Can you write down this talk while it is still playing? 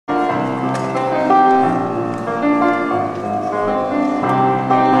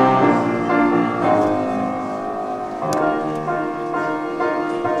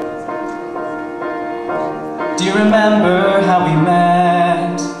remember how we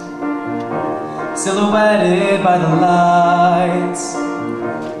met, silhouetted by the lights.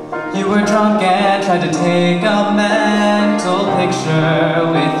 You were drunk and tried to take a mental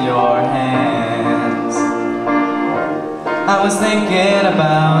picture with your hands. I was thinking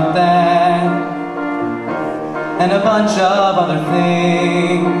about that and a bunch of other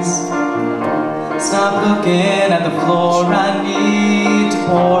things. Stop looking at the floor, I need to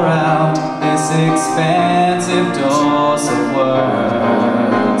pour out this expensive dose of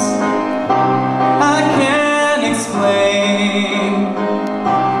words. I can't explain,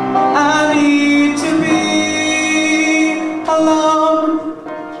 I need to be alone.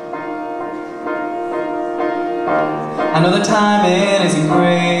 I know the timing isn't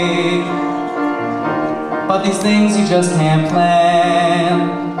great, but these things you just can't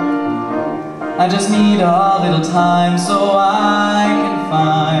plan. I just need a little time so I can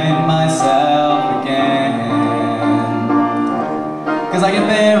find myself again. 'Cause I get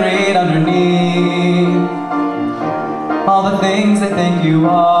buried underneath all the things they think you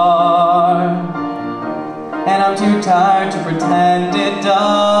are, and I'm too tired to pretend it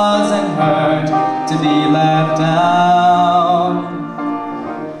doesn't hurt to be left out.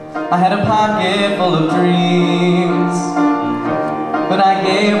 I had a pocket full of dreams, but I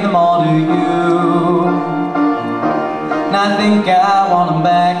gave them all to you. And I think I want them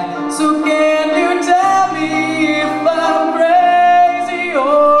back. So can you tell me if I'm crazy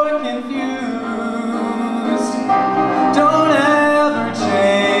or confused? Don't ever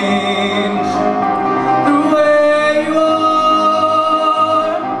change the way you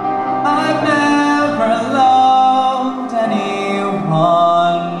are. I've never loved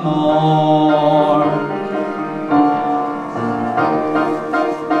anyone more.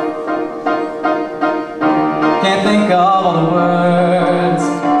 Can't think of all the words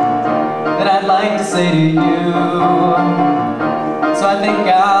that I'd like to say to you, so I think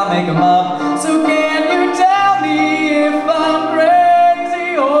I'll make them up. So